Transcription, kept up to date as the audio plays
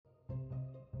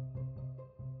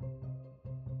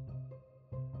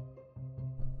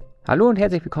Hallo und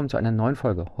herzlich willkommen zu einer neuen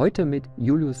Folge. Heute mit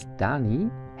Julius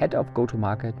Dany, Head of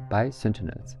Go-to-Market bei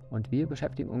Sentinels. Und wir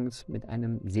beschäftigen uns mit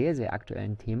einem sehr, sehr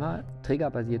aktuellen Thema,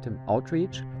 triggerbasiertem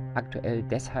Outreach. Aktuell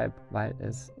deshalb, weil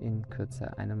es in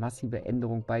Kürze eine massive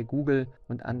Änderung bei Google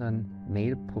und anderen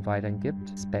Mail-Providern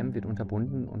gibt. Spam wird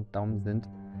unterbunden und darum sind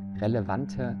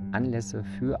relevante Anlässe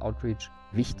für Outreach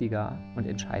wichtiger und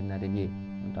entscheidender denn je.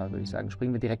 Und da würde ich sagen,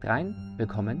 springen wir direkt rein.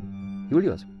 Willkommen,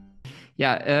 Julius.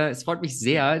 Ja, es freut mich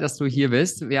sehr, dass du hier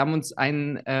bist. Wir haben uns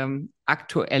ein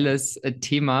aktuelles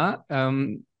Thema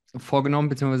vorgenommen,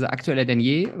 beziehungsweise aktueller denn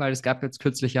je, weil es gab jetzt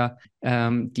kürzlich ja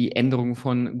die Änderung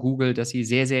von Google, dass sie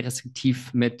sehr, sehr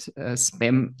restriktiv mit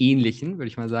Spam-ähnlichen, würde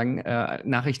ich mal sagen,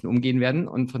 Nachrichten umgehen werden.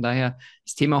 Und von daher,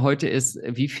 das Thema heute ist,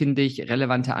 wie finde ich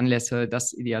relevante Anlässe,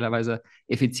 das idealerweise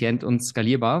effizient und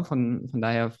skalierbar. Von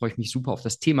daher freue ich mich super auf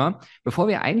das Thema. Bevor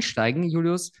wir einsteigen,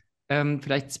 Julius,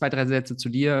 vielleicht zwei, drei Sätze zu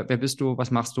dir. Wer bist du?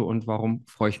 Was machst du? Und warum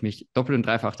freue ich mich doppelt und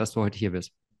dreifach, dass du heute hier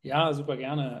bist? Ja, super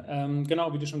gerne.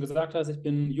 Genau, wie du schon gesagt hast, ich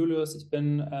bin Julius, ich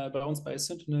bin bei uns bei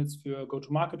Sentinels für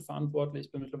Go-to-Market verantwortlich.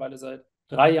 Ich bin mittlerweile seit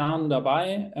 3 Jahren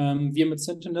dabei. Wir mit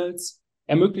Sentinels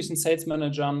ermöglichen Sales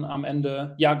Managern am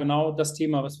Ende, ja genau das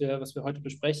Thema, was wir heute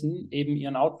besprechen, eben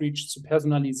ihren Outreach zu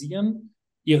personalisieren,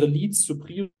 ihre Leads zu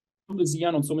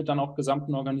priorisieren und somit dann auch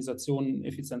gesamten Organisationen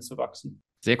effizient zu wachsen.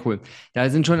 Sehr cool. Da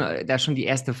ist schon die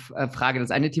erste Frage. Das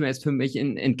eine Thema ist für mich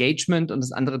Engagement und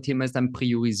das andere Thema ist dann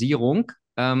Priorisierung.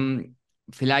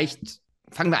 Vielleicht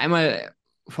fangen wir einmal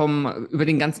über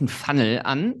den ganzen Funnel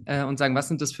an und sagen, was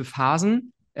sind das für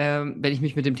Phasen, wenn ich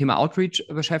mich mit dem Thema Outreach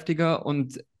beschäftige,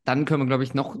 und dann können wir, glaube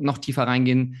ich, noch tiefer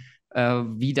reingehen,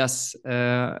 wie das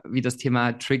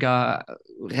Thema Trigger,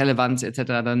 Relevanz etc.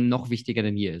 dann noch wichtiger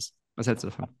denn je ist. Was hältst du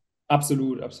davon?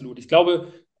 Absolut, absolut. Ich glaube,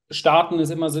 starten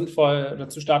ist immer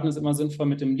sinnvoll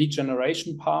mit dem Lead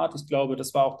Generation Part. Ich glaube,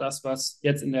 das war auch das, was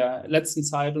jetzt in der letzten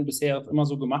Zeit und bisher auch immer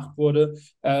so gemacht wurde.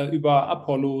 Über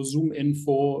Apollo,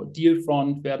 Zoom-Info,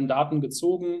 Dealfront werden Daten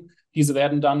gezogen. Diese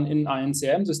werden dann in ein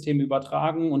CRM-System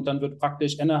übertragen und dann wird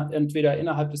praktisch entweder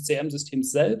innerhalb des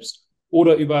CRM-Systems selbst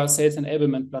oder über Sales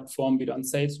Enablement-Plattformen wie dann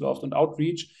Salesloft und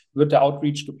Outreach wird der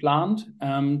Outreach geplant.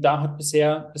 Da hat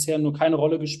bisher nur keine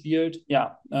Rolle gespielt,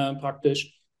 ja,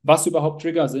 praktisch, was überhaupt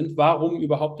Trigger sind, warum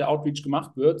überhaupt der Outreach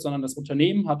gemacht wird, sondern das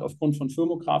Unternehmen hat aufgrund von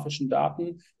firmografischen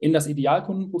Daten in das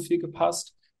Idealkundenprofil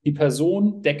gepasst. Die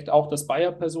Person deckt auch das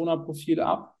Buyer-Persona-Profil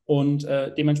ab und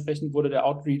dementsprechend wurde der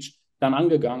Outreach dann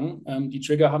angegangen. Die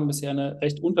Trigger haben bisher eine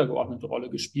recht untergeordnete Rolle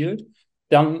gespielt.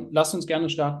 Dann lasst uns gerne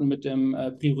starten mit dem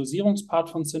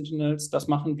Priorisierungspart von Sentinels. Das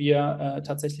machen wir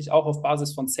tatsächlich auch auf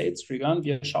Basis von Sales-Triggern.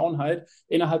 Wir schauen halt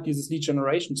innerhalb dieses Lead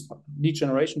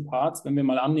Generation Parts, wenn wir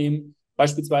mal annehmen,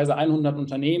 beispielsweise 100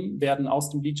 Unternehmen werden aus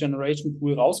dem Lead Generation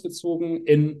Pool rausgezogen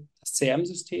in das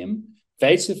CRM-System.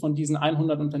 Welche von diesen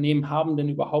 100 Unternehmen haben denn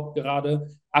überhaupt gerade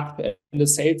aktuelle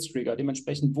Sales-Trigger?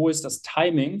 Dementsprechend, wo ist das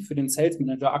Timing für den Sales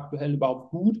Manager aktuell überhaupt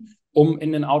gut, um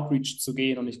in den Outreach zu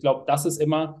gehen? Und ich glaube, das ist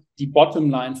immer die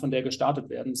Bottomline, von der gestartet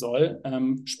werden soll.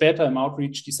 Später im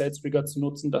Outreach die Sales-Trigger zu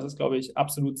nutzen, das ist, glaube ich,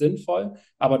 absolut sinnvoll.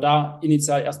 Aber da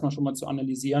initial erstmal schon mal zu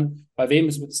analysieren, bei wem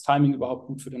ist das Timing überhaupt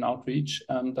gut für den Outreach?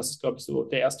 Das ist, glaube ich, so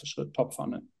der erste Schritt,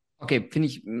 Top-Funnel. Okay, finde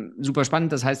ich super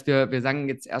spannend. Das heißt, wir sagen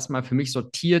jetzt erstmal für mich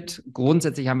sortiert.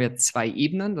 Grundsätzlich haben wir zwei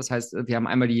Ebenen. Das heißt, wir haben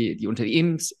einmal die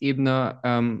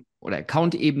Unternehmensebene oder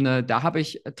Account-Ebene. Da habe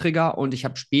ich Trigger, und ich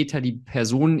habe später die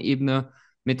Personenebene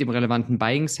mit dem relevanten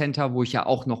Buying Center, wo ich ja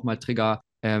auch nochmal Trigger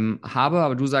habe.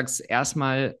 Aber du sagst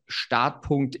erstmal,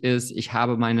 Startpunkt ist, ich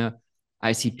habe meine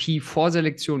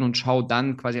ICP-Vorselektion und schaue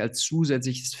dann quasi als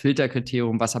zusätzliches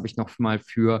Filterkriterium, was habe ich noch mal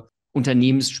für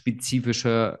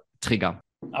unternehmensspezifische Trigger.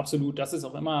 Absolut, das ist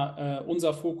auch immer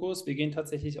unser Fokus. Wir gehen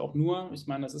tatsächlich auch nur, ich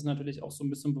meine, das ist natürlich auch so ein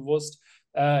bisschen bewusst,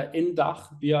 in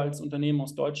Dach. Wir als Unternehmen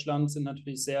aus Deutschland sind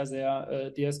natürlich sehr,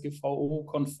 sehr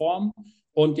DSGVO-konform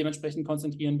und dementsprechend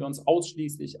konzentrieren wir uns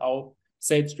ausschließlich auf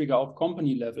Sales Trigger auf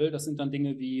Company Level. Das sind dann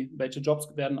Dinge wie, welche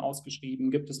Jobs werden ausgeschrieben,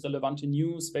 gibt es relevante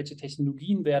News, welche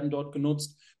Technologien werden dort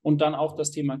genutzt und dann auch das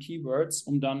Thema Keywords,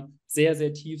 um dann sehr,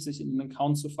 sehr tief sich in den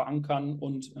Account zu verankern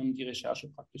und die Recherche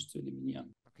praktisch zu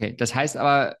eliminieren. Okay, das heißt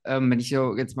aber, wenn ich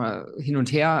so jetzt mal hin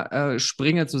und her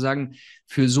springe, zu sagen,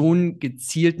 für so einen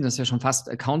gezielten, das ist ja schon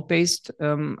fast account-based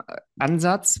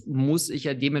Ansatz muss ich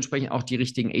ja dementsprechend auch die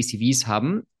richtigen ACVs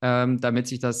haben, damit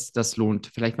sich das lohnt.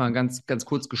 Vielleicht mal ganz, ganz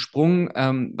kurz gesprungen.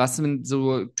 Was sind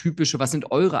so was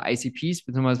sind eure ICPs,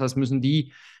 beziehungsweise was müssen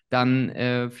die dann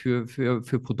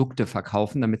für Produkte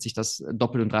verkaufen, damit sich das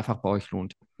doppelt und dreifach bei euch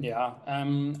lohnt? Ja,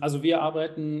 also wir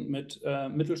arbeiten mit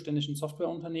mittelständischen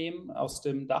Softwareunternehmen aus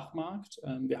dem Dachmarkt.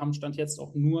 Wir haben Stand jetzt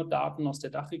auch nur Daten aus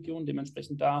der Dachregion,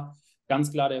 dementsprechend da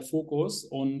ganz klar der Fokus.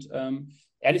 Und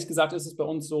ehrlich gesagt ist es bei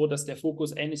uns so, dass der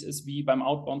Fokus ähnlich ist wie beim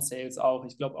Outbound Sales auch.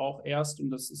 Ich glaube auch erst, und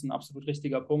das ist ein absolut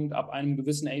richtiger Punkt, ab einem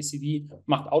gewissen ACV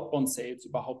macht Outbound Sales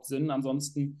überhaupt Sinn.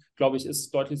 Ansonsten, glaube ich, ist es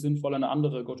deutlich sinnvoller, eine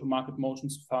andere Go-to-Market-Motion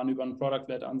zu fahren über einen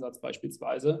Product-Led-Ansatz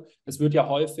beispielsweise. Es wird ja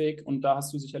häufig, und da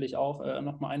hast du sicherlich auch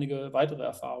noch mal einige weitere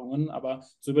Erfahrungen, aber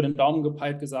so über den Daumen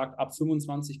gepeilt gesagt, ab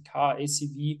 25k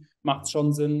ACV macht es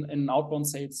schon Sinn, in Outbound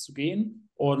Sales zu gehen.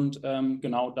 Und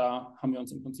genau da haben wir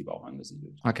uns im Prinzip auch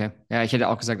angesiedelt. Okay, ja, ich hätte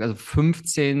auch gesagt, also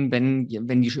 15, wenn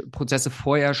die Prozesse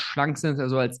vorher schlank sind,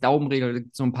 also als Daumenregel,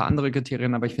 gibt es so ein paar andere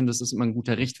Kriterien, aber ich finde, das ist immer ein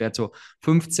guter Richtwert. So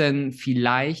 15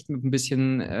 vielleicht mit ein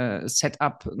bisschen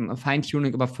Setup,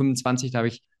 Feintuning, aber 25, da habe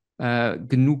ich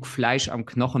genug Fleisch am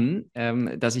Knochen,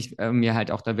 dass ich mir halt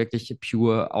auch da wirklich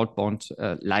pure Outbound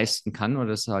leisten kann oder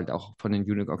das halt auch von den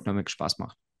Unit Economics Spaß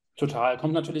macht. Total.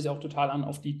 Kommt natürlich auch total an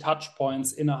auf die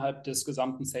Touchpoints innerhalb des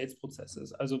gesamten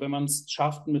Sales-Prozesses. Also wenn man es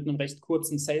schafft, mit einem recht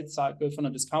kurzen Sales-Cycle von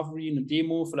der Discovery, eine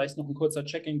Demo, vielleicht noch ein kurzer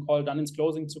Check-in-Call, dann ins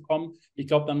Closing zu kommen, ich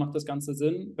glaube, dann macht das Ganze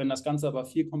Sinn. Wenn das Ganze aber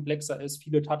viel komplexer ist,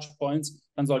 viele Touchpoints,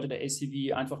 dann sollte der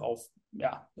ACV einfach auf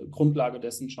Grundlage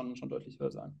dessen schon deutlich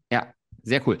höher sein. Ja,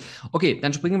 sehr cool. Okay,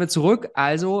 dann springen wir zurück.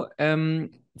 Also,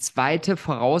 zweite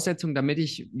Voraussetzung, damit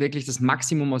ich wirklich das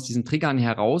Maximum aus diesen Triggern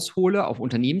heraushole, auf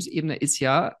Unternehmensebene, ist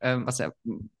ja, was ja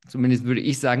zumindest würde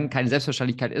ich sagen, keine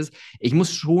Selbstverständlichkeit ist. Ich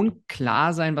muss schon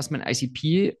klar sein, was mein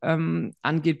ICP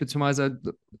angeht, beziehungsweise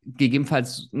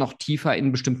gegebenenfalls noch tiefer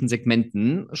in bestimmten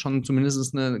Segmenten schon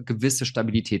zumindest eine gewisse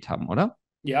Stabilität haben, oder?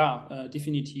 Ja,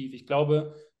 definitiv. Ich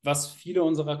glaube, was viele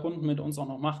unserer Kunden mit uns auch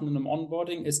noch machen in einem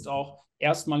Onboarding, ist auch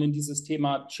erstmal in dieses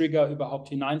Thema Trigger überhaupt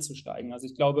hineinzusteigen. Also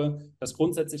ich glaube, das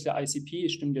grundsätzliche ICP,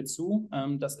 ich stimme dir zu,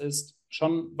 das ist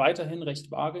schon weiterhin recht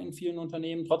vage in vielen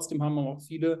Unternehmen. Trotzdem haben auch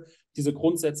viele diese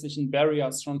grundsätzlichen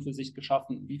Barriers schon für sich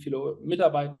geschaffen. Wie viele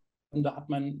Mitarbeiter hat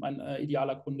mein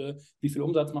idealer Kunde, wie viel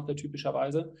Umsatz macht er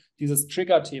typischerweise? Dieses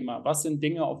Trigger-Thema, was sind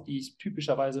Dinge, auf die ich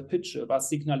typischerweise pitche, was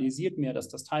signalisiert mir, dass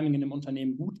das Timing in dem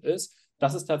Unternehmen gut ist,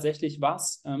 das ist tatsächlich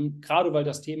was, gerade weil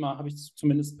das Thema, habe ich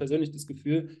zumindest persönlich das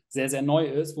Gefühl, sehr, sehr neu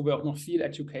ist, wo wir auch noch viel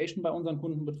Education bei unseren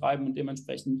Kunden betreiben und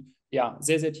dementsprechend ja,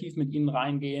 sehr, sehr tief mit ihnen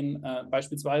reingehen,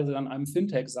 beispielsweise dann einem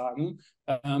Fintech sagen,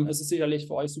 es ist sicherlich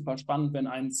für euch super spannend, wenn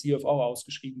ein CFO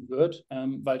ausgeschrieben wird,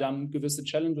 weil dann gewisse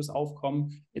Challenges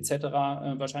aufkommen, etc.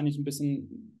 Wahrscheinlich ein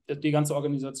bisschen die ganze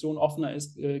Organisation offener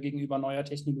ist gegenüber neuer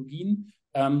Technologien.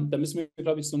 Da müssen wir,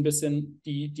 glaube ich, so ein bisschen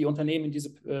die Unternehmen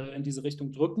in diese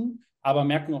Richtung drücken, aber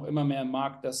merken auch immer mehr im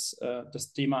Markt, dass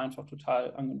das Thema einfach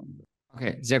total angenommen wird.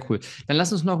 Okay, sehr cool. Dann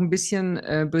lass uns noch ein bisschen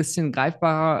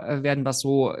greifbarer werden, was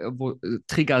so wo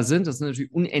Trigger sind. Das sind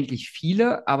natürlich unendlich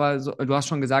viele, aber so, du hast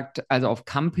schon gesagt, also auf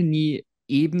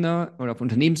Company-Ebene oder auf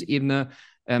Unternehmensebene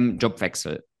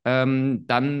Jobwechsel.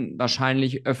 Dann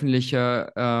wahrscheinlich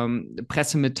öffentliche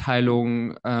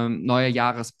Pressemitteilungen, neuer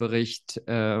Jahresbericht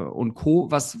und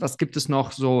Co. Was gibt es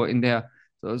noch so in der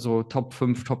so Top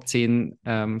 5, Top 10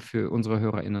 für unsere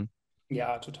HörerInnen?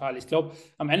 Ja, total. Ich glaube,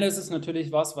 am Ende ist es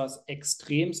natürlich was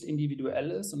extremst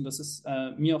individuell ist. Und das ist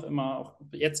mir auch immer, auch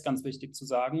jetzt ganz wichtig zu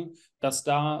sagen, dass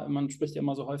da, man spricht ja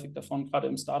immer so häufig davon, gerade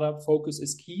im Startup, Focus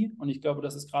is key. Und ich glaube,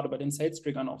 das ist gerade bei den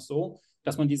Sales-Triggern auch so,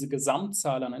 dass man diese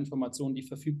Gesamtzahl an Informationen, die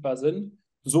verfügbar sind,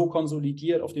 so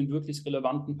konsolidiert auf den wirklich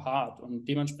relevanten Part. Und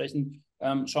dementsprechend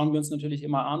schauen wir uns natürlich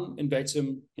immer an, in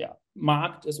welchem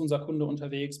Markt ist unser Kunde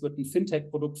unterwegs, wird ein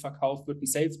Fintech-Produkt verkauft, wird ein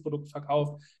Sales-Produkt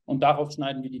verkauft und darauf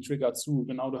schneiden wir die Trigger zu.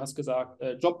 Genau, du hast gesagt,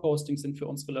 Jobpostings sind für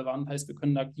uns relevant, heißt, wir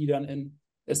können da gliedern in,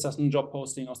 ist das ein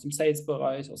Jobposting aus dem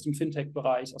Sales-Bereich, aus dem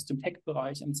Fintech-Bereich, aus dem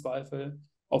Tech-Bereich im Zweifel.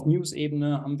 Auf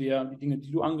News-Ebene haben wir die Dinge,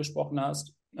 die du angesprochen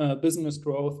hast, Business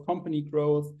Growth, Company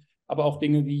Growth, aber auch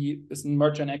Dinge wie, ist ein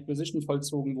Merger and Acquisition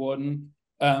vollzogen worden,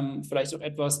 vielleicht auch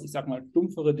etwas, ich sag mal,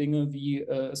 stumpfere Dinge wie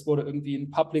es wurde irgendwie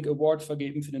ein Public Award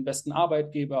vergeben für den besten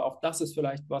Arbeitgeber. Auch das ist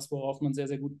vielleicht was, worauf man sehr,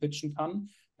 sehr gut pitchen kann.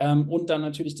 Und dann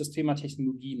natürlich das Thema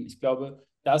Technologien. Ich glaube,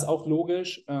 da ist auch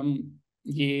logisch,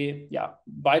 je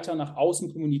weiter nach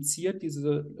außen kommuniziert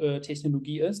diese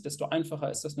Technologie ist, desto einfacher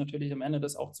ist das natürlich am Ende,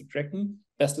 das auch zu tracken.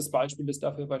 Bestes Beispiel ist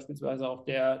dafür beispielsweise auch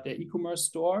der E-Commerce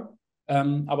Store.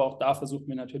 Aber auch da versuchen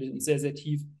wir natürlich uns sehr, sehr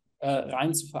tief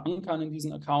rein zu verankern in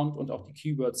diesen Account und auch die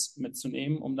Keywords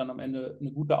mitzunehmen, um dann am Ende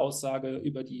eine gute Aussage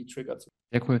über die Trigger zu machen.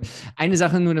 Sehr cool. Eine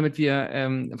Sache nur, damit wir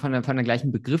von der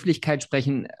gleichen Begrifflichkeit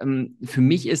sprechen. Für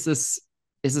mich ist es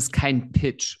kein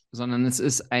Pitch, sondern es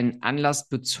ist ein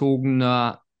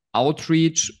anlassbezogener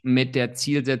Outreach mit der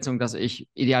Zielsetzung, dass ich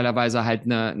idealerweise halt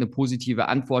eine positive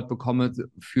Antwort bekomme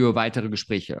für weitere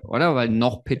Gespräche, oder? Weil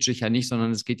noch pitche ich ja nicht,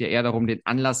 sondern es geht ja eher darum, den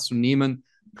Anlass zu nehmen,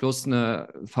 plus eine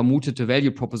vermutete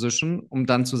Value Proposition, um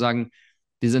dann zu sagen,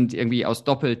 die sind irgendwie aus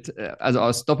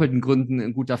doppelten Gründen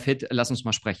ein guter Fit, lass uns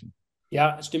mal sprechen.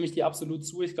 Ja, stimme ich dir absolut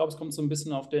zu. Ich glaube, es kommt so ein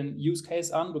bisschen auf den Use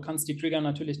Case an. Du kannst die Trigger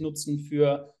natürlich nutzen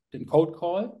für den Code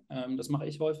Call. Das mache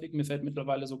ich häufig. Mir fällt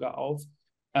mittlerweile sogar auf,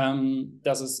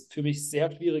 dass es für mich sehr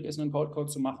schwierig ist, einen Code Call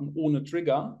zu machen ohne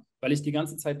Trigger, weil ich die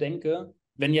ganze Zeit denke,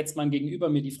 wenn jetzt mein Gegenüber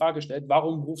mir die Frage stellt,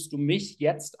 warum rufst du mich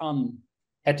jetzt an,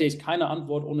 hätte ich keine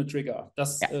Antwort ohne Trigger.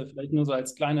 Das vielleicht nur so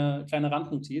als kleine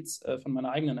Randnotiz von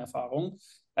meiner eigenen Erfahrung.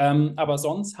 Aber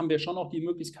sonst haben wir schon noch die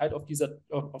Möglichkeit, auf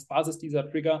Basis dieser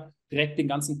Trigger direkt den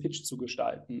ganzen Pitch zu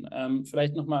gestalten.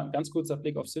 Vielleicht nochmal ein ganz kurzer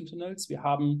Blick auf Sentinels. Wir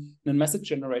haben einen Message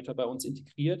Generator bei uns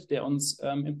integriert, der uns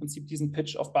im Prinzip diesen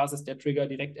Pitch auf Basis der Trigger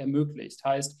direkt ermöglicht.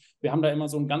 Heißt, wir haben da immer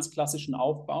so einen ganz klassischen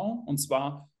Aufbau. Und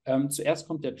zwar zuerst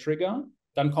kommt der Trigger,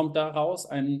 dann kommt daraus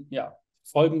ein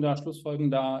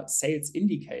schlussfolgender Sales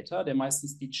Indicator, der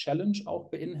meistens die Challenge auch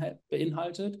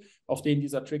beinhaltet, auf den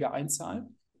dieser Trigger einzahlt.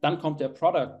 Dann kommt der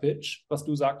Product Pitch, was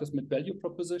du sagtest mit Value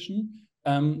Proposition,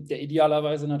 der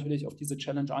idealerweise natürlich auf diese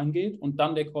Challenge eingeht, und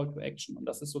dann der Call to Action. Und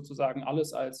das ist sozusagen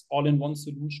alles als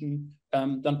All-in-One-Solution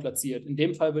dann platziert. In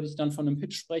dem Fall würde ich dann von einem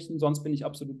Pitch sprechen, sonst bin ich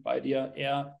absolut bei dir,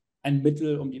 eher ein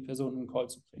Mittel, um die Person in den Call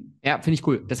zu bringen. Ja, finde ich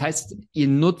cool. Das heißt, ihr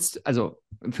nutzt, also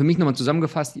für mich nochmal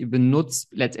zusammengefasst, ihr benutzt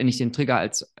letztendlich den Trigger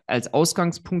als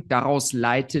Ausgangspunkt. Daraus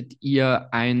leitet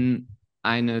ihr eine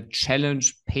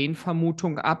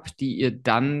Challenge-Pain-Vermutung ab, die ihr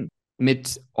dann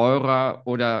mit eurer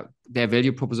oder der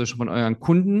Value Proposition von euren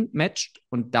Kunden matcht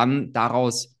und dann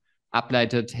daraus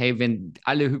ableitet, hey, wenn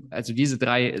also diese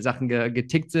 3 Sachen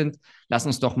getickt sind, lass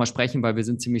uns doch mal sprechen, weil wir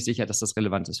sind ziemlich sicher, dass das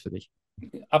relevant ist für dich.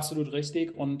 Absolut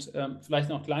richtig. Und vielleicht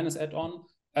noch ein kleines Add-on.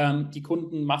 Die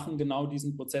Kunden machen genau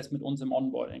diesen Prozess mit uns im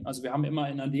Onboarding. Also wir haben immer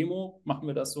in einer Demo, machen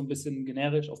wir das so ein bisschen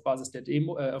generisch auf Basis der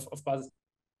Demo, auf Basis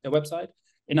der Website.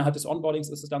 Innerhalb des Onboardings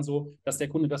ist es dann so, dass der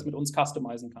Kunde das mit uns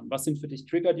customizen kann. Was sind für dich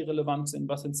Trigger, die relevant sind?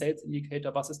 Was sind Sales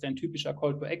Indicator? Was ist dein typischer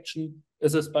Call to Action?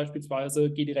 Ist es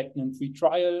beispielsweise, geh direkt in einen Free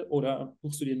Trial oder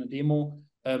buchst du dir eine Demo?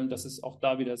 Das ist auch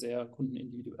da wieder sehr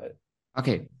kundenindividuell.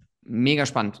 Okay, mega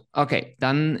spannend. Okay,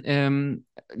 dann,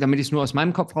 damit ich es nur aus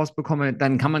meinem Kopf rausbekomme,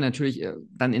 dann kann man natürlich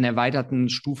dann in erweiterten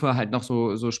Stufe halt noch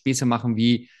so Späße machen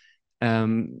wie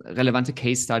relevante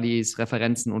Case Studies,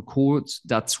 Referenzen und Codes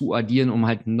dazu addieren, um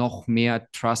halt noch mehr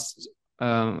Trust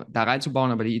da reinzubauen.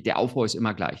 Aber der Aufbau ist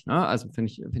immer gleich. Ne? Also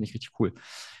finde ich richtig cool.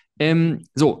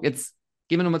 So, jetzt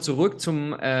gehen wir nochmal zurück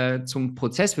zum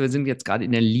Prozess. Wir sind jetzt gerade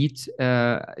in der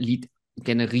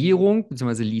Lead-Generierung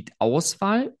bzw.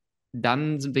 Lead-Auswahl.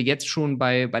 Dann sind wir jetzt schon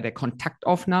bei der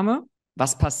Kontaktaufnahme.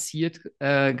 Was passiert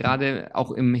gerade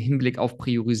auch im Hinblick auf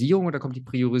Priorisierung, oder kommt die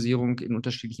Priorisierung in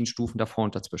unterschiedlichen Stufen davor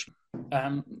und dazwischen?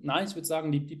 Nein, ich würde sagen,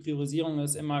 die Priorisierung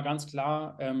ist immer ganz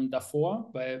klar davor,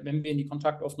 weil wenn wir in die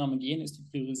Kontaktaufnahme gehen, ist die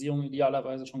Priorisierung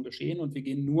idealerweise schon geschehen und wir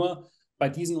gehen nur bei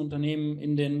diesen Unternehmen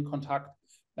in den Kontakt,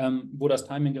 wo das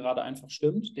Timing gerade einfach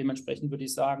stimmt. Dementsprechend würde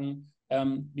ich sagen,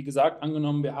 wie gesagt,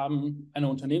 angenommen, wir haben eine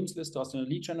Unternehmensliste aus einer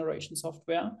Lead Generation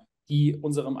Software, die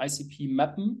unserem ICP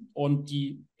mappen und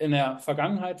die in der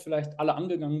Vergangenheit vielleicht alle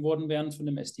angegangen worden wären von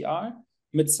dem SDR.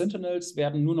 Mit Sentinels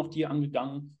werden nur noch die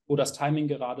angegangen, wo das Timing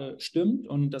gerade stimmt.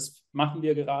 Und das machen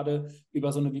wir gerade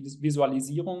über so eine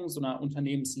Visualisierung, so einer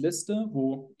Unternehmensliste,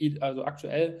 wo also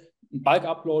aktuell ein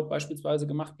Bulk-Upload beispielsweise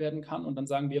gemacht werden kann. Und dann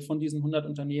sagen wir, von diesen 100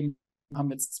 Unternehmen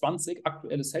haben jetzt 20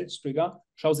 aktuelle Sales-Trigger.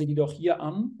 Schau sie die doch hier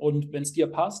an und wenn es dir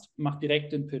passt, mach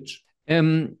direkt den Pitch.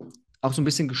 Auch so ein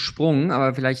bisschen gesprungen,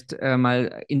 aber vielleicht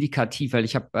mal indikativ, weil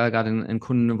ich habe gerade einen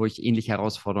Kunden, wo ich ähnliche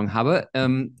Herausforderungen habe.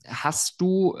 Hast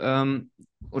du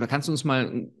oder kannst du uns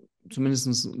mal zumindest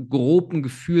ein groben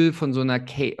Gefühl von so einer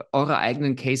eurer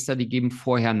eigenen Case Study geben,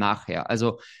 vorher, nachher?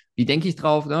 Also wie denke ich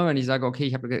drauf, ne, wenn ich sage, okay,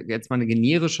 ich habe jetzt mal eine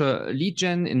generische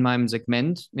Lead-Gen in meinem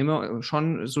Segment, nehmen wir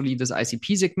schon solides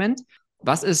ICP-Segment.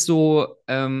 Was ist so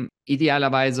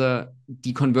idealerweise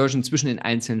die Conversion zwischen den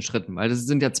einzelnen Schritten? Weil das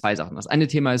sind ja 2 Sachen. Das eine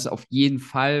Thema ist auf jeden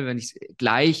Fall, wenn ich es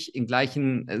gleich in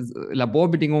gleichen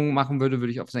Laborbedingungen machen würde,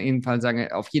 würde ich auf jeden Fall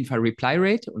sagen, auf jeden Fall Reply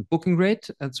Rate und Booking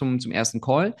Rate zum ersten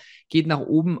Call geht nach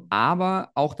oben,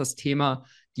 aber auch das Thema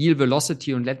Deal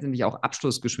Velocity und letztendlich auch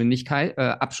Abschlussgeschwindigkeit,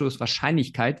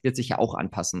 Abschlusswahrscheinlichkeit wird sich ja auch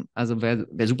anpassen. Also wäre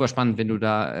super spannend, wenn du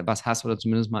da was hast oder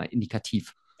zumindest mal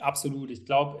indikativ. Absolut. Ich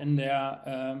glaube, in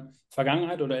der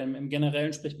Vergangenheit oder im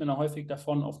Generellen spricht man ja häufig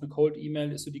davon, auf eine Cold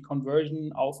E-Mail ist so die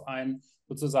Conversion auf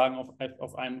sozusagen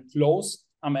auf ein Close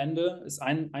am Ende ist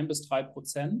 1 bis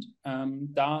 3%.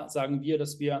 Da sagen wir,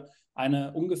 dass wir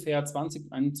einen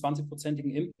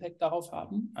 20-prozentigen Impact darauf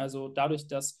haben. Also dadurch,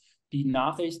 dass die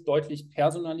Nachricht deutlich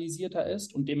personalisierter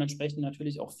ist und dementsprechend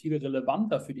natürlich auch viel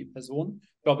relevanter für die Person,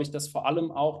 glaube ich, dass vor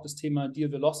allem auch das Thema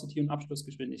Deal Velocity und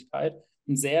Abschlussgeschwindigkeit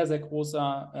ein sehr, sehr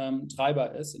großer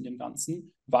Treiber ist in dem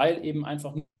Ganzen, weil eben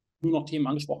einfach nur noch Themen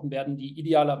angesprochen werden, die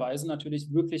idealerweise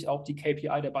natürlich wirklich auch die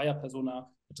KPI der Buyer-Persona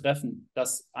betreffen.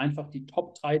 Dass einfach die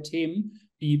Top 3 Themen,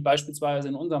 die beispielsweise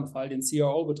in unserem Fall den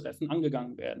CRO betreffen,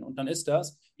 angegangen werden. Und dann ist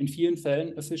das in vielen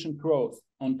Fällen Efficient Growth.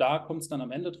 Und da kommt es dann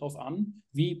am Ende drauf an,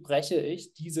 wie breche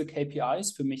ich diese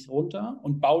KPIs für mich runter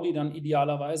und baue die dann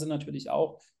idealerweise natürlich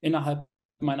auch innerhalb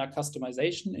meiner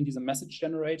Customization in diesem Message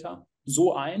Generator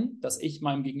so ein, dass ich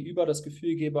meinem Gegenüber das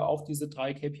Gefühl gebe, auf diese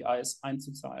 3 KPIs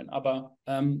einzuzahlen. Aber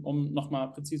um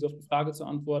nochmal präzise auf die Frage zu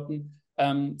antworten,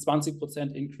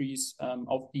 20% Increase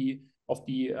auf die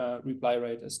Reply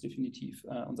Rate ist definitiv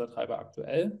unser Treiber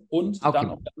aktuell. Und Okay.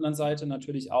 dann auf der anderen Seite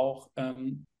natürlich auch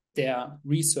der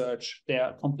Research,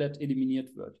 der komplett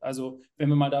eliminiert wird. Also wenn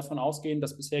wir mal davon ausgehen,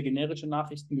 dass bisher generische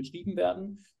Nachrichten geschrieben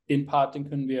werden, den Part, den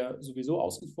können wir sowieso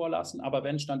außen vor lassen. Aber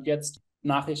wenn Stand jetzt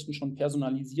Nachrichten schon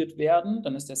personalisiert werden,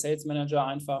 dann ist der Sales Manager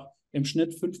einfach im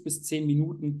Schnitt 5 bis 10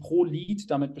 Minuten pro Lead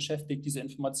damit beschäftigt, diese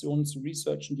Informationen zu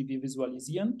researchen, die wir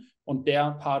visualisieren. Und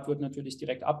der Part wird natürlich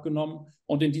direkt abgenommen.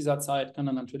 Und in dieser Zeit kann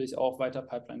dann natürlich auch weiter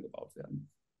Pipeline gebaut werden.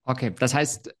 Okay, das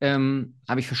heißt,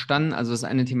 habe ich verstanden, also das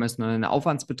eine Thema ist nur eine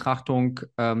Aufwandsbetrachtung,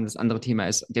 das andere Thema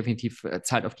ist definitiv,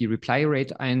 zahlt auf die Reply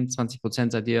Rate ein,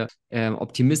 20% seid ihr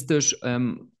optimistisch,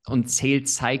 und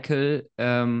Sales Cycle,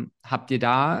 habt ihr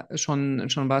da schon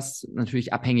was?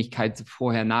 Natürlich Abhängigkeit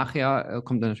vorher, nachher,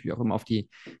 kommt dann natürlich auch immer auf die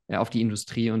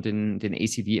Industrie und den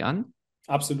ACV an.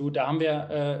 Absolut. Da haben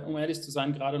wir, um ehrlich zu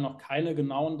sein, gerade noch keine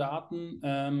genauen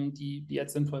Daten, die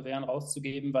jetzt sinnvoll wären,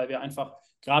 rauszugeben, weil wir einfach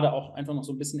gerade auch einfach noch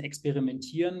so ein bisschen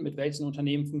experimentieren, mit welchen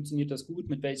Unternehmen funktioniert das gut,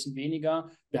 mit welchen weniger.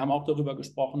 Wir haben auch darüber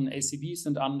gesprochen, ACVs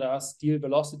sind anders, Deal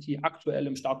Velocity aktuell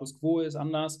im Status Quo ist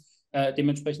anders.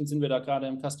 Dementsprechend sind wir da gerade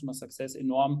im Customer Success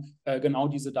enorm genau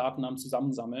diese Daten am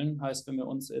Zusammensammeln. Heißt, wenn wir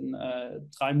uns in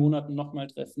 3 Monaten nochmal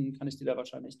treffen, kann ich dir da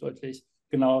wahrscheinlich deutlich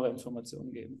genauere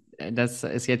Informationen geben. Das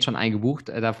ist jetzt schon eingebucht,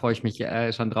 da freue ich mich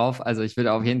schon drauf. Also ich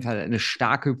würde auf jeden Fall eine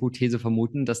starke Hypothese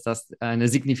vermuten, dass das eine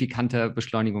signifikante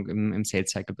Beschleunigung im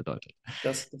Sales Cycle bedeutet.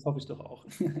 Das hoffe ich doch auch.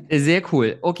 Sehr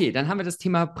cool. Okay, dann haben wir das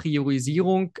Thema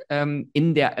Priorisierung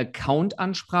in der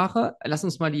Account-Ansprache. Lass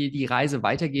uns mal die Reise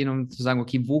weitergehen, um zu sagen,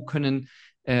 okay, wo können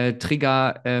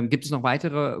Trigger, gibt es noch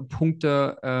weitere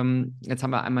Punkte? Jetzt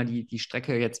haben wir einmal die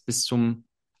Strecke jetzt bis zum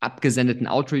abgesendeten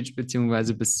Outreach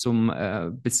beziehungsweise bis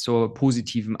zur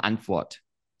positiven Antwort,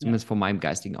 zumindest vor meinem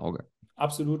geistigen Auge.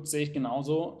 Absolut, sehe ich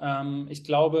genauso. Ich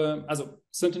glaube, also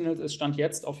Sentinel ist Stand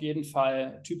jetzt auf jeden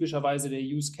Fall typischerweise der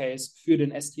Use Case für den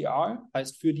SDR,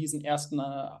 heißt für diesen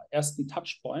ersten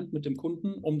Touchpoint mit dem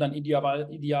Kunden, um dann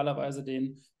idealerweise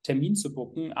den Termin zu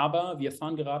booken. Aber wir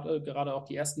fahren gerade auch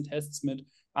die ersten Tests mit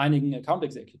einigen Account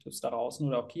Executives da draußen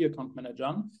oder auch Key Account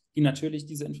Managern, die natürlich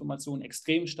diese Informationen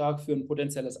extrem stark für ein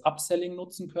potenzielles Upselling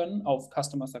nutzen können auf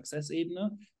Customer Success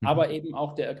Ebene, aber eben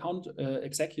auch der Account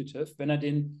Executive, wenn er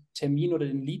den Termin oder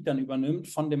den Lead dann übernimmt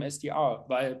von dem SDR,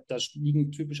 weil da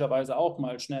liegen typischerweise auch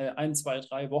mal schnell 1, 2,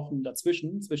 3 Wochen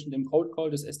zwischen dem Cold Call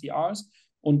des SDRs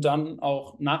und dann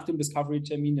auch nach dem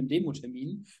Discovery-Termin, dem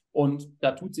Demo-Termin. Und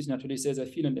da tut sich natürlich sehr, sehr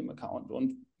viel in dem Account.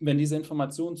 Und wenn diese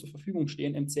Informationen zur Verfügung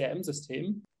stehen im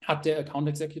CRM-System, hat der Account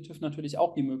Executive natürlich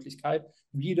auch die Möglichkeit,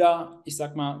 wieder, ich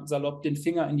sag mal salopp, den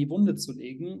Finger in die Wunde zu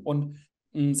legen und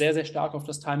sehr, sehr stark auf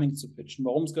das Timing zu pitchen,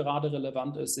 warum es gerade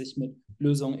relevant ist, sich mit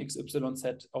Lösung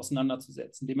XYZ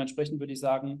auseinanderzusetzen. Dementsprechend würde ich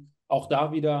sagen, auch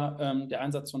da wieder der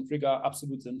Einsatz von Trigger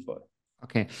absolut sinnvoll.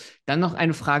 Okay, dann noch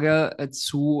eine Frage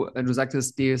du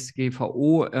sagtest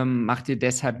DSGVO, macht ihr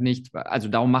deshalb nicht, also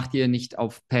darum macht ihr nicht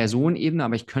auf Personenebene,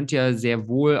 aber ich könnte ja sehr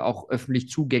wohl auch öffentlich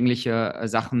zugängliche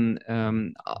Sachen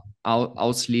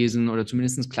auslesen oder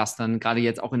zumindest clustern, gerade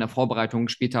jetzt auch in der Vorbereitung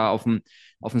später auf einen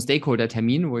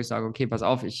Stakeholder-Termin, wo ich sage, okay, pass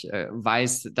auf, ich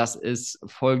weiß, das ist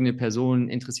folgende Person,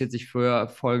 interessiert sich für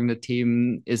folgende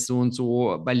Themen, ist so und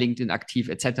so bei LinkedIn aktiv,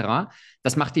 etc.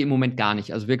 Das macht ihr im Moment gar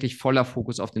nicht, also wirklich voller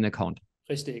Fokus auf den Account.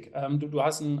 Richtig. Du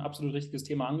hast ein absolut richtiges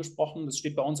Thema angesprochen. Das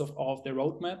steht bei uns auch auf der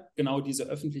Roadmap, genau diese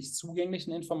öffentlich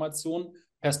zugänglichen Informationen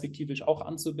perspektivisch auch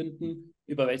anzubinden.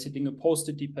 Über welche Dinge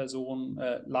postet die Person,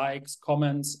 Likes,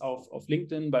 Comments auf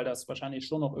LinkedIn, weil das wahrscheinlich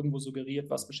schon noch irgendwo suggeriert,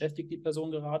 was beschäftigt die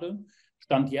Person gerade.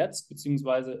 Stand jetzt,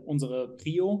 beziehungsweise unsere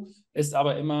Prio, ist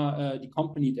aber immer die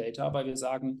Company Data, weil wir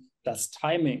sagen, das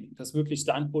Timing, dass wirklich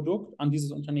dein Produkt an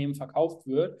dieses Unternehmen verkauft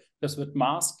wird, das wird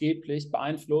maßgeblich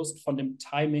beeinflusst von dem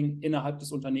Timing innerhalb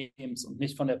des Unternehmens und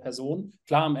nicht von der Person.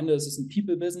 Klar, am Ende ist es ein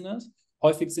People-Business.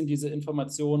 Häufig sind diese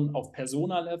Informationen auf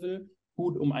Persona-Level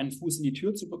gut, um einen Fuß in die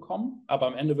Tür zu bekommen, aber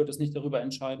am Ende wird es nicht darüber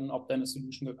entscheiden, ob deine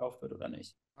Solution gekauft wird oder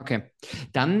nicht. Okay,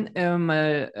 dann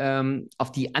mal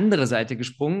auf die andere Seite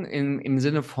gesprungen, im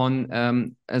Sinne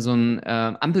von so ein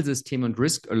Ampelsystem und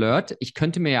Risk Alert. Ich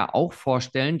könnte mir ja auch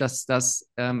vorstellen, dass wir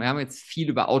haben jetzt viel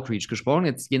über Outreach gesprochen,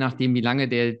 jetzt je nachdem, wie lange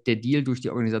der Deal durch die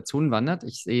Organisation wandert.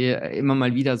 Ich sehe immer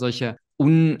mal wieder solche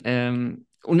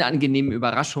unangenehmen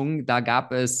Überraschungen. Da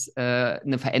gab es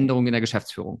eine Veränderung in der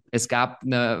Geschäftsführung. Es gab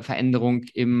eine Veränderung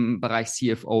im Bereich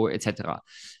CFO etc.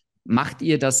 Macht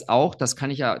ihr das auch? Das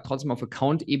kann ich ja trotzdem auf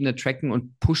Account-Ebene tracken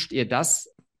und pusht ihr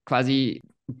das quasi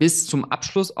bis zum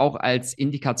Abschluss auch als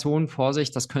Indikation,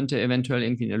 Vorsicht, das könnte eventuell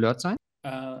irgendwie ein Alert sein?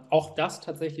 Auch das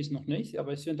tatsächlich noch nicht,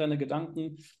 aber ich finde deine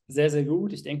Gedanken sehr, sehr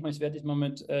gut. Ich denke mal, ich werde dich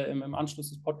mal im Anschluss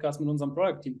des Podcasts mit unserem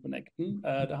Product-Team connecten.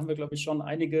 Da haben wir, glaube ich, schon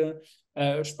einige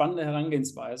spannende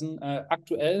Herangehensweisen.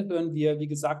 Aktuell hören wir, wie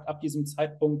gesagt, ab diesem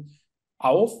Zeitpunkt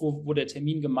auf, wo der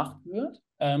Termin gemacht wird.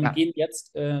 Gehen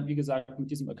jetzt, wie gesagt,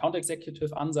 mit diesem Account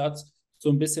Executive Ansatz so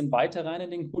ein bisschen weiter rein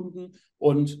in den Kunden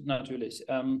und natürlich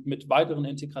mit weiteren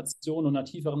Integrationen und einer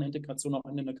tieferen Integration auch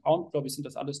in den Account, glaube ich, sind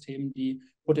das alles Themen, die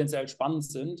potenziell spannend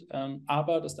sind.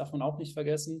 Aber das darf man auch nicht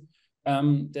vergessen,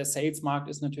 der Sales-Markt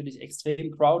ist natürlich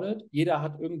extrem crowded. Jeder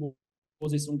hat irgendwo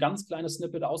sich so ein ganz kleines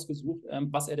Snippet ausgesucht,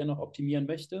 was er denn noch optimieren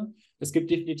möchte. Es gibt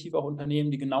definitiv auch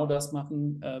Unternehmen, die genau das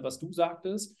machen, was du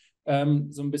sagtest.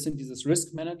 So ein bisschen dieses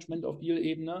Risk-Management auf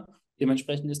Deal-Ebene.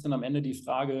 Dementsprechend ist dann am Ende die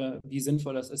Frage, wie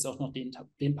sinnvoll das ist, auch noch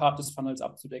den Part des Funnels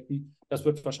abzudecken. Das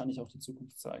wird wahrscheinlich auch die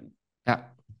Zukunft zeigen.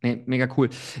 Ja, mega cool.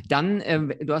 Dann,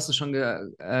 du hast es schon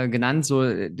genannt, so,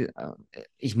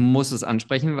 ich muss es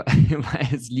ansprechen, weil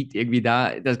es liegt irgendwie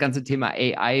da, das ganze Thema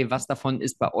AI, was davon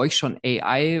ist bei euch schon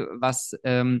AI, was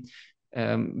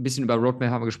ein bisschen über Roadmap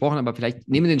haben wir gesprochen, aber vielleicht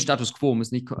nehmen wir den Status quo, um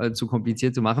es nicht zu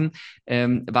kompliziert zu machen.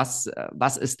 Was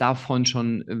ist davon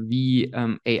schon wie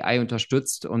AI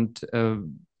unterstützt und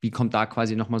wie kommt da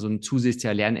quasi nochmal so ein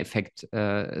zusätzlicher Lerneffekt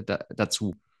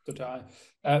dazu? Total.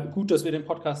 Gut, dass wir den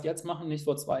Podcast jetzt machen, nicht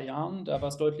vor 2 Jahren. Da war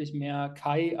es deutlich mehr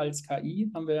KI als KI,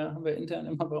 haben wir intern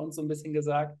immer bei uns so ein bisschen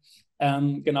gesagt.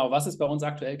 Genau, was ist bei uns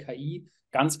aktuell KI?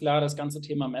 Ganz klar das ganze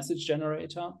Thema Message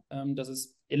Generator. Das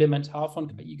ist elementar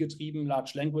von KI getrieben,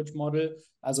 Large Language Model,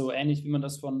 also ähnlich wie man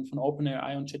das von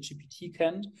OpenAI und ChatGPT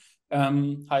kennt.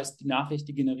 Heißt, die Nachricht,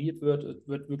 die generiert wird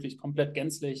wirklich komplett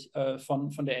gänzlich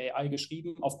von der AI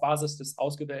geschrieben auf Basis des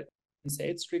ausgewählten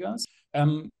Sales Triggers.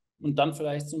 Und dann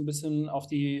vielleicht so ein bisschen auf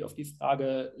die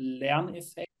Frage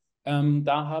Lerneffekt.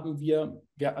 Da haben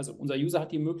also unser User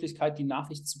hat die Möglichkeit, die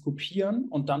Nachricht zu kopieren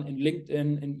und dann in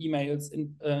LinkedIn, in E-Mails,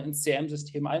 ins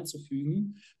CRM-System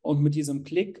einzufügen. Und mit diesem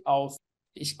Klick auf,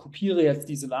 ich kopiere jetzt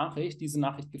diese Nachricht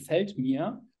gefällt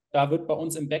mir, da wird bei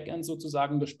uns im Backend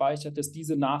sozusagen gespeichert, dass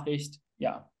diese Nachricht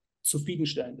ja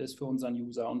zufriedenstellend ist für unseren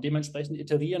User. Und dementsprechend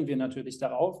iterieren wir natürlich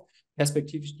darauf,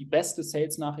 perspektivisch die beste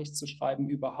Sales-Nachricht zu schreiben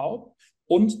überhaupt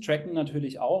und tracken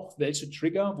natürlich auch, welche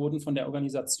Trigger wurden von der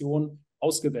Organisation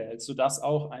ausgewählt, sodass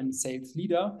auch ein Sales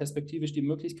Leader perspektivisch die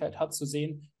Möglichkeit hat zu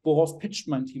sehen, worauf pitcht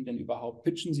mein Team denn überhaupt?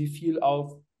 Pitchen sie viel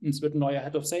auf, es wird ein neuer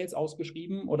Head of Sales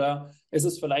ausgeschrieben oder ist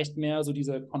es vielleicht mehr so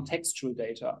diese Contextual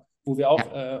Data, wo wir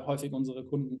auch häufig unsere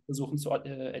Kunden versuchen zu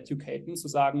educaten, zu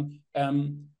sagen,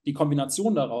 die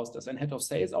Kombination daraus, dass ein Head of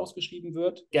Sales ausgeschrieben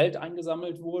wird, Geld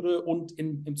eingesammelt wurde und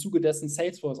im Zuge dessen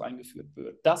Salesforce eingeführt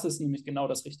wird. Das ist nämlich genau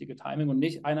das richtige Timing und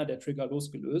nicht einer der Trigger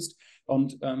losgelöst.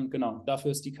 Und genau, dafür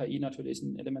ist die KI natürlich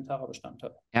ein elementarer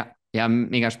Bestandteil. Ja,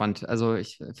 mega spannend. Also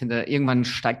ich finde, irgendwann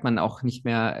steigt man auch nicht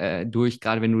mehr durch,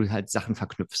 gerade wenn du halt Sachen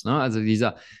verknüpfst. Ne? Also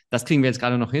das kriegen wir jetzt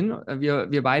gerade noch hin,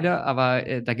 wir beide,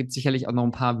 aber da gibt es sicherlich auch noch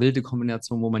ein paar wilde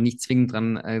Kombinationen, wo man nicht zwingend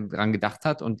dran gedacht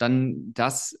hat. Und dann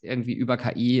das irgendwie über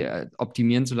KI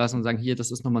optimieren zu lassen und sagen, hier, das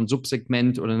ist nochmal ein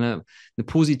Subsegment oder eine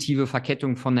positive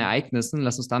Verkettung von Ereignissen.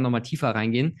 Lass uns da nochmal tiefer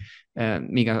reingehen.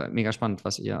 Mega, mega spannend,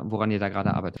 woran ihr da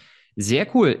gerade arbeitet. Sehr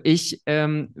cool. Ich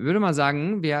würde mal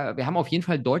sagen, wir haben auf jeden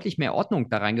Fall deutlich mehr Ordnung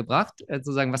da reingebracht,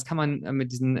 zu sagen, was kann man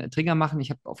mit diesen Triggern machen. Ich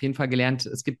habe auf jeden Fall gelernt,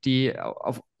 es gibt die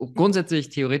grundsätzlich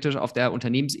theoretisch auf der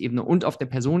Unternehmensebene und auf der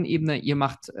Personenebene. Ihr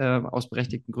macht aus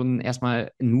berechtigten Gründen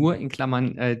erstmal nur in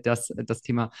Klammern das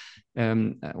Thema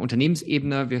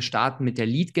Unternehmensebene. Wir starten mit der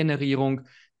Lead-Generierung.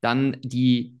 Dann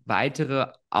die weitere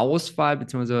Auswahl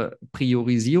bzw.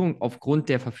 Priorisierung aufgrund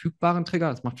der verfügbaren Trigger.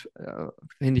 Das macht,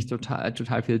 finde ich,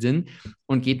 total viel Sinn.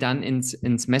 Und geht dann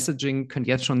ins Messaging. Könnt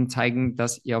jetzt schon zeigen,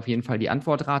 dass ihr auf jeden Fall die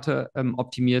Antwortrate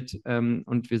optimiert.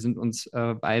 Und wir sind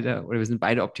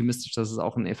beide optimistisch, dass es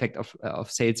auch einen Effekt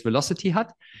auf Sales Velocity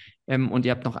hat. Und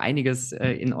ihr habt noch einiges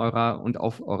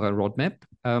auf eurer Roadmap.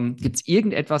 Gibt es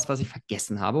irgendetwas, was ich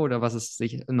vergessen habe oder was es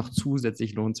sich noch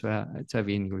zusätzlich lohnt zu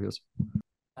erwähnen, Julius?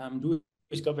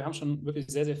 Ich glaube, wir haben schon wirklich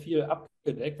sehr, sehr viel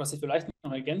abgedeckt. Was ich vielleicht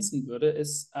noch ergänzen würde,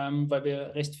 ist, weil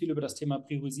wir recht viel über das Thema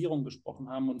Priorisierung gesprochen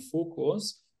haben und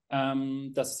Fokus,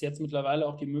 dass es jetzt mittlerweile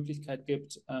auch die Möglichkeit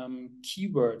gibt,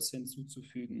 Keywords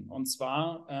hinzuzufügen. Und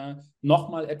zwar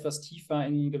nochmal etwas tiefer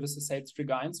in gewisse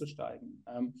Sales-Trigger einzusteigen.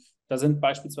 Da sind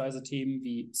beispielsweise Themen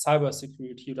wie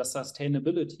Cybersecurity oder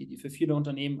Sustainability, die für viele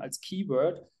Unternehmen als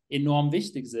Keyword enorm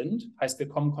wichtig sind. Heißt, wir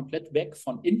kommen komplett weg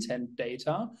von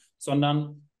Intent-Data,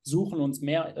 sondern suchen uns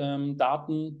mehr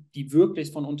Daten, die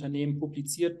wirklich von Unternehmen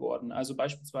publiziert wurden. Also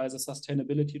beispielsweise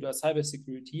Sustainability oder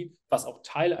Cybersecurity, was auch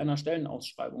Teil einer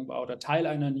Stellenausschreibung war oder Teil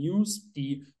einer News,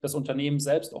 die das Unternehmen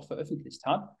selbst auch veröffentlicht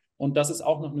hat. Und das ist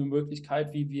auch noch eine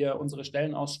Möglichkeit, wie wir unsere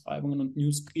Stellenausschreibungen und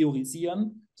News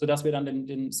priorisieren, sodass wir dann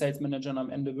den Sales Managern am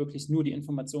Ende wirklich nur die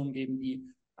Informationen geben, die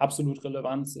absolut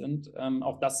relevant sind.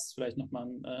 Auch das ist vielleicht nochmal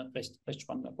ein recht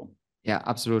spannender Punkt. Ja,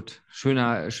 absolut.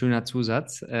 Schöner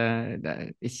Zusatz.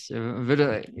 Ich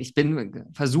bin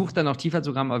versucht, da noch tiefer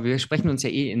zu graben, aber wir sprechen uns ja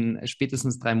in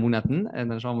spätestens 3 Monaten.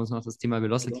 Dann schauen wir uns noch das Thema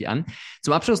Velocity an.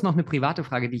 Zum Abschluss noch eine private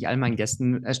Frage, die ich all meinen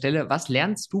Gästen stelle. Was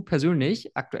lernst du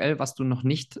persönlich aktuell, was du noch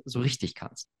nicht so richtig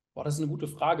kannst? Boah, das ist eine gute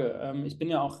Frage. Ich bin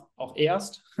ja auch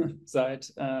erst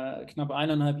seit knapp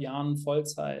 1,5 Jahren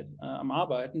Vollzeit am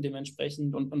Arbeiten,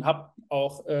 dementsprechend und habe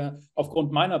auch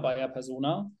aufgrund meiner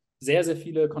Buyer-Persona sehr, sehr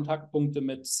viele Kontaktpunkte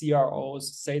mit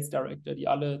CROs, Sales Director, die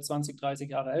alle 20, 30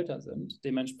 Jahre älter sind.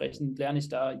 Dementsprechend lerne ich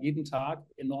da jeden Tag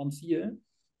enorm viel.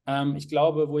 Ich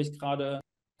glaube, wo ich gerade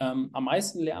am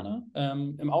meisten lerne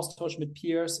im Austausch mit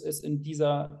Peers ist in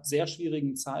dieser sehr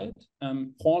schwierigen Zeit,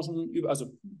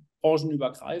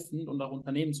 branchenübergreifend und auch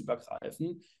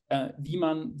unternehmensübergreifend, wie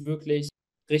man wirklich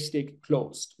richtig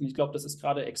closed. Und ich glaube, das ist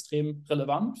gerade extrem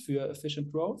relevant für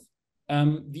Efficient Growth,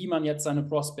 wie man jetzt seine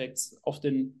Prospects auf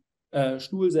den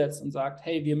Stuhl setzt und sagt,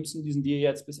 hey, wir müssen diesen Deal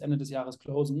jetzt bis Ende des Jahres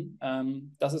closen.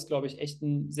 Das ist, glaube ich, echt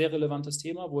ein sehr relevantes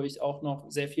Thema, wo ich auch noch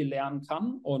sehr viel lernen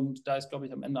kann. Und da ist, glaube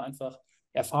ich, am Ende einfach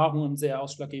Erfahrung ein sehr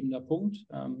ausschlaggebender Punkt.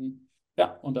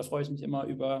 Ja, und da freue ich mich immer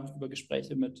über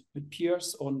Gespräche mit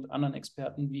Peers und anderen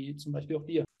Experten, wie zum Beispiel auch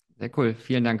dir. Sehr cool,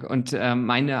 vielen Dank. Und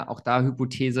meine auch da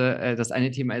Hypothese, das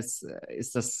eine Thema ist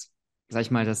das, sag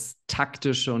ich mal, das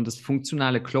taktische und das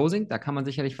funktionale Closing. Da kann man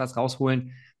sicherlich was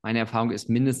rausholen. Meine Erfahrung ist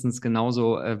mindestens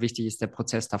genauso wichtig ist der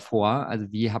Prozess davor.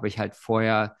 Also wie habe ich halt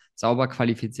vorher sauber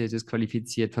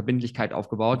qualifiziert, Verbindlichkeit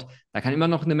aufgebaut. Da kann immer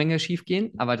noch eine Menge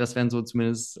schiefgehen, aber das wären so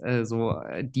zumindest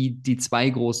die 2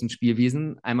 großen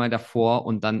Spielwiesen. Einmal davor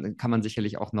und dann kann man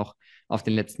sicherlich auch noch auf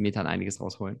den letzten Metern einiges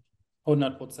rausholen.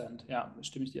 100%, ja,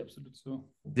 stimme ich dir absolut zu.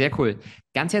 Sehr cool.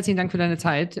 Ganz herzlichen Dank für deine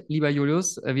Zeit, lieber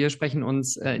Julius. Wir sprechen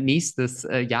uns nächstes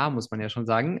Jahr, muss man ja schon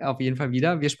sagen, auf jeden Fall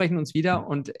wieder. Wir sprechen uns wieder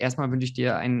und erstmal wünsche ich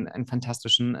dir einen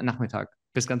fantastischen Nachmittag.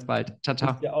 Bis ganz bald. Ciao,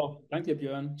 ciao. Ich dir auch. Danke dir,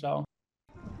 Björn. Ciao.